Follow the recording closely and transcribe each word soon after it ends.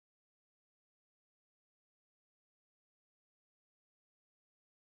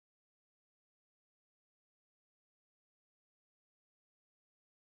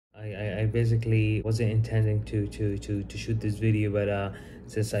I basically wasn't intending to shoot this video, but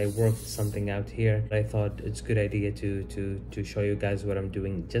since I worked something out here, I thought it's a good idea to show you guys what I'm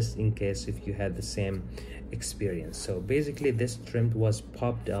doing, just in case if you had the same experience. So basically this trim was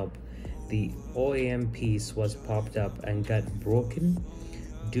popped up, the OEM piece was popped up and got broken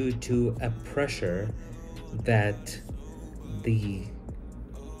due to a pressure that the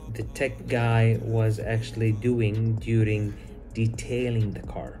tech guy was actually doing during detailing the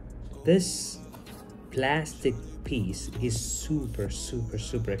car. This plastic piece is super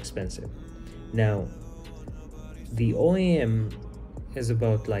expensive. Now the OEM is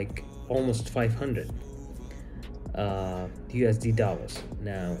about like almost 500 USD dollars.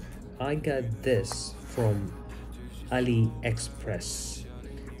 Now I got this from AliExpress,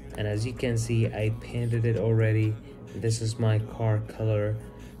 and as you can see, I painted it already. This is my car color.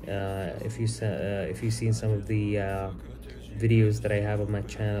 If you've seen some of the videos that I have on my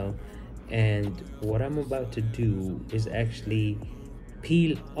channel, and what I'm about to do is actually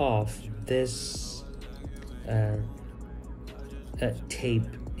peel off this tape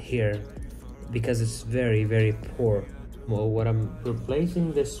here because it's very poor. Well, what I'm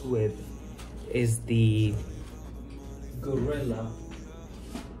replacing this with is the Gorilla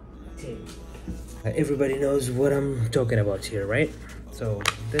tape. Everybody knows what I'm talking about here, right? So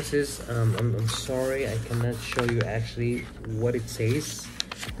this is I'm sorry I cannot show you actually what it says.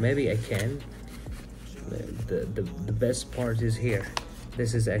 Maybe I can. The best part is here.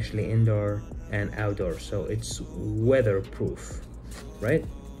 This is actually indoor and outdoor, so it's weatherproof, right?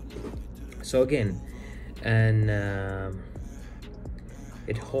 So again, and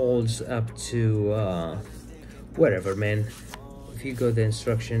it holds up to whatever, man. If you go the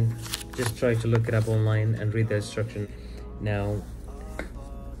instruction, just try to look it up online and read the instruction. Now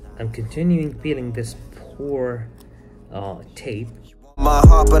I'm continuing peeling this poor tape. My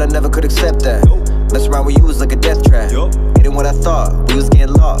heart, but I never could accept that. Mess around with you was like a death trap. Hitting what I thought, we was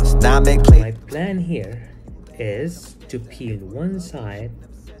getting lost. Now I make play. My plan here is to peel one side.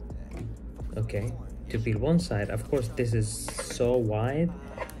 Okay, to peel one side. Of course, this is so wide,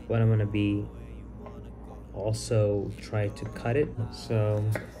 but I'm gonna be also try to cut it. So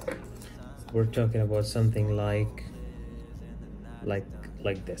we're talking about something like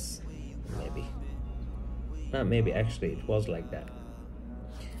this, maybe. Not maybe, actually it was like that.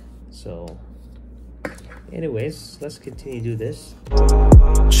 So anyways, let's continue to do this.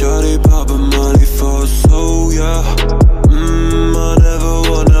 Shawty poppin' money for so yeah. I never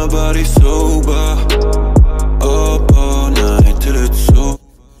want nobody sober. Up all night till it's so.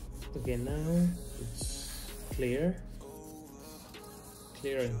 Okay, now it's clear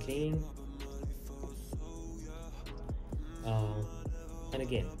and clean. And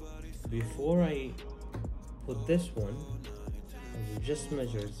again, before I put this one, I will just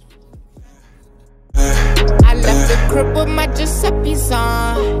measure. I left the crib with my Giuseppe's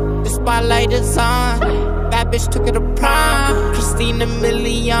on. The spotlight is on. Bad bitch took it to prom. Christina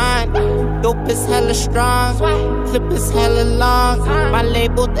Milian. Dope is hella strong. Clip is hella long. My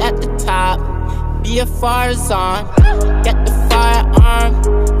label at the top. BFR is on. Get the firearm.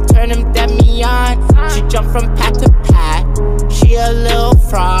 Turn him demi on. She jump from pad to pad. She a little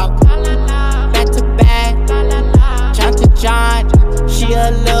frog. Back to back. John to John. She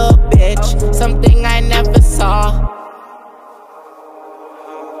a little bitch. Something I never saw.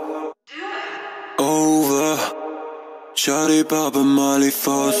 Over. Shawty poppin' Molly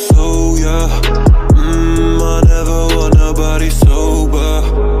for so yeah. I never want nobody sober.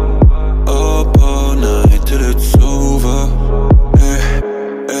 Up all night till it's over.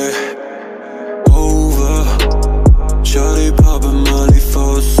 Over. Shawty poppin' Molly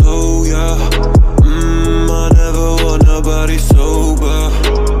for so yeah. I never want nobody sober.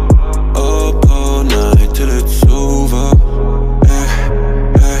 Up all night till it's over.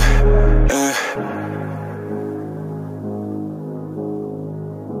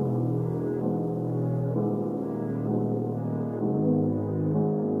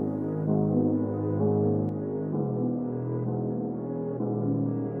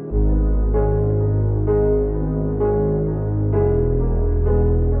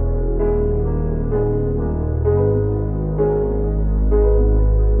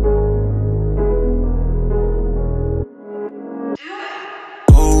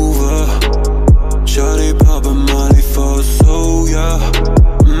 Shawty poppin' Molly for so yeah.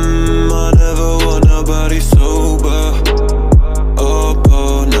 I never want nobody sober. Up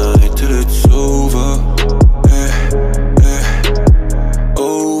all night till it's over.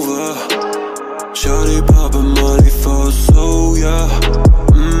 Over. Shawty poppin' Molly for so yeah.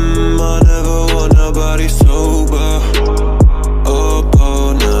 I never want nobody sober. Up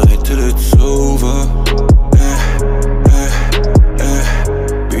all night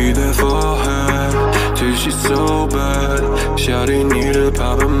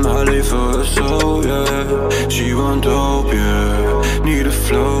on dope, yeah. Need a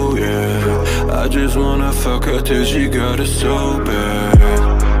flow, yeah. I just wanna fuck her till she got it so bad.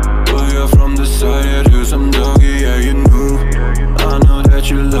 Well, you're from the side, yeah, do some doggy, yeah, you knew. I know that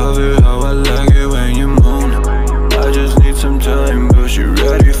you love it, how I like it when you moan. I just need some time, but she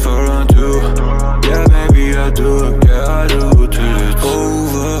ready for round two. Yeah, maybe I do, yeah, I do, till it's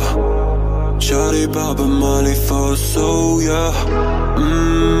over. Shawty poppin' Molly for so, yeah.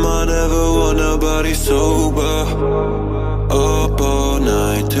 I never want nobody sober. Up all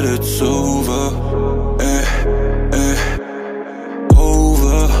night till it's over.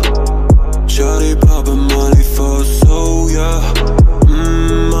 Over. Shawty poppin' Molly for so, yeah.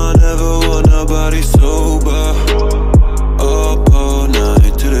 I never want nobody sober. Up all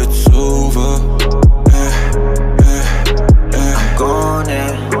night till it's over. I'm gone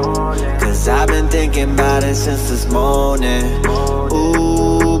in, 'cause I've been thinking about it since this morning.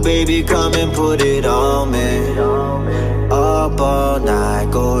 Ooh, baby, come and put it on me. Up all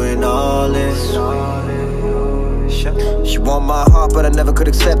night, going all in. She want my heart, but I never could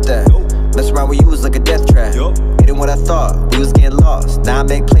accept that. Mess around with you was like a death trap. It ain't what I thought, we was getting lost. Now I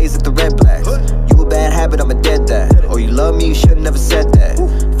make plays at the red blacks. You a bad habit, I'm a dead dad. Oh, you love me, you should've never said that.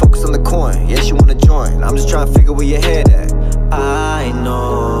 Focus on the coin, yeah, she wanna join. I'm just trying to figure where your head at. I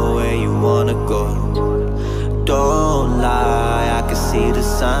know where you wanna go. Don't lie, I can see the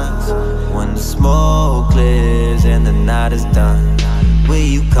signs. When the smoke clears and the night is done, will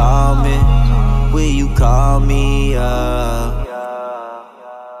you call me? Will you call me up?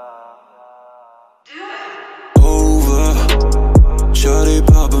 Over. Shawty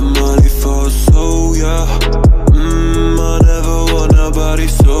poppin' Molly for so, yeah. I never want nobody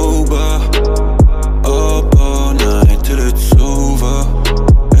sober. Up all night till it's over.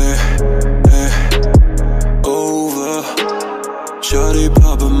 Over. Shawty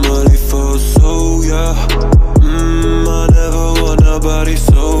poppin' Molly for so, yeah. I never want nobody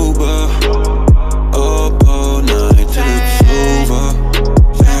sober. Up all night till it's over.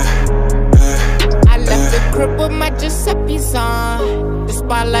 I left the crib with my Giuseppe's on. The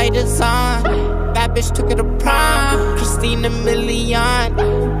spotlight is on. Bad bitch took it to prom. Christina million.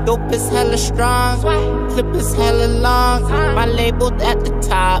 Dope is hella strong. Clip is hella long. My label at the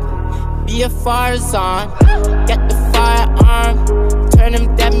top. BFR is on. Get the firearm. Turn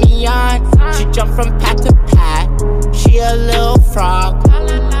him demi on. She jump from pat to pat. She a little frog.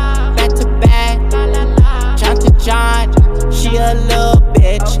 Back to back. John to John. She a little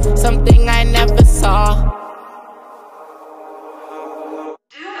bitch. Something I never saw.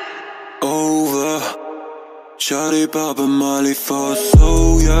 Over. Shawty poppin' Molly for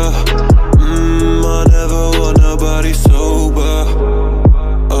so, yeah. I never want nobody sober.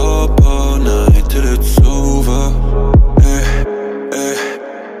 Up all night till it's over.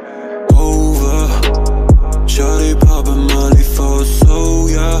 Over. Shawty poppin' Molly for so,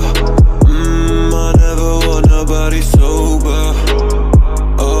 yeah. I never want nobody sober.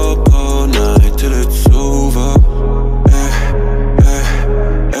 Up all night till it's over.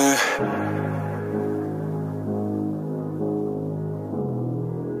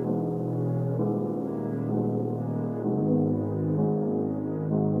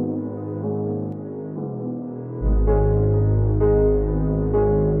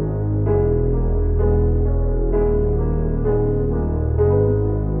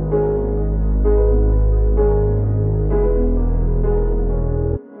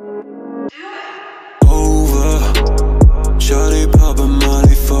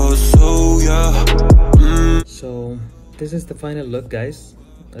 So this is the final look, guys.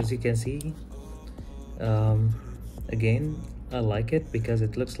 As you can see, again, I like it because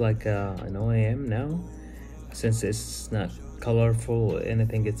it looks like an OEM now, since it's not colorful or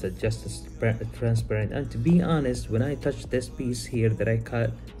anything. It's just transparent. And to be honest, when I touch this piece here that I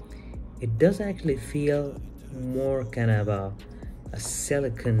cut, it does actually feel more kind of a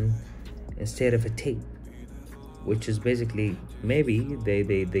silicone instead of a tape, which is basically, maybe they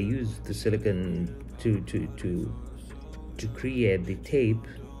use the silicone to create the tape.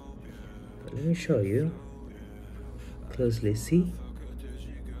 But let me show you closely. See,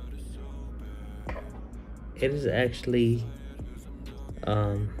 it is actually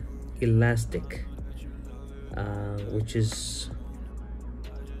elastic, which is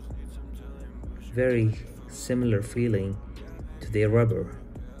very similar feeling to the rubber,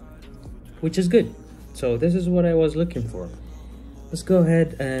 which is good. So this is what I was looking for. Let's go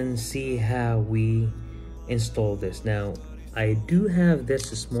ahead and see how we install this. Now I do have this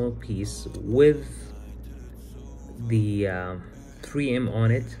small piece with the 3M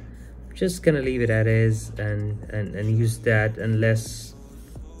on it. Just gonna leave it as is and use that, unless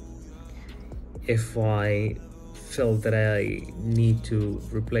if I felt that I need to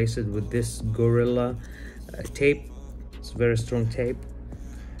replace it with this Gorilla tape. It's very strong tape,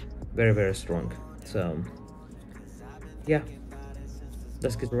 very strong. So yeah,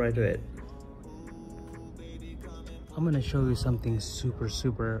 let's get right to it. I'm gonna show you something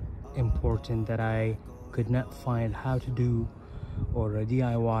super important that I could not find how to do or a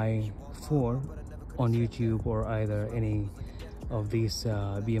DIY for on YouTube or either any of these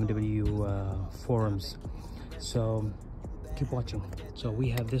BMW forums. So keep watching. So we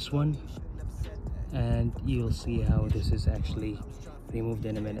have this one, and you'll see how this is actually removed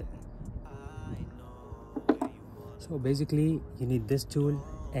in a minute. So basically you need this tool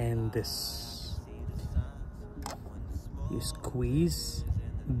and this. You squeeze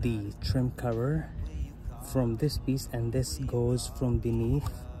the trim cover from this piece, and this goes from beneath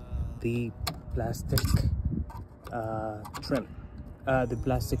the plastic trim, the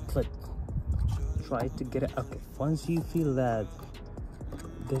plastic clip. Try to get it. Okay, once you feel that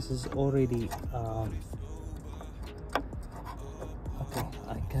this is already okay,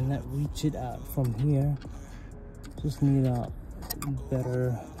 I cannot reach it out from here. Just need a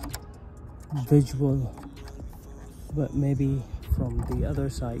better visual, but maybe from the other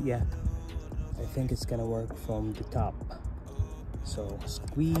side. Yeah, I think it's gonna work from the top. So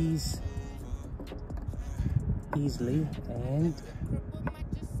squeeze easily and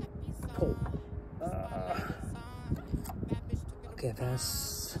pull. Okay,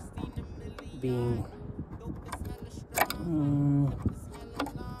 that's being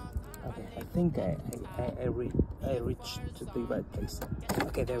okay. I think I reached the right place.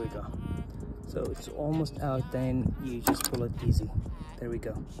 Okay, there we go. So it's almost out, then you just pull it easy. There we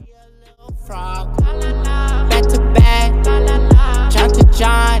go. Frog, back to back, John to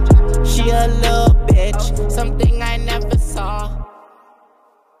John, she a little bitch. Something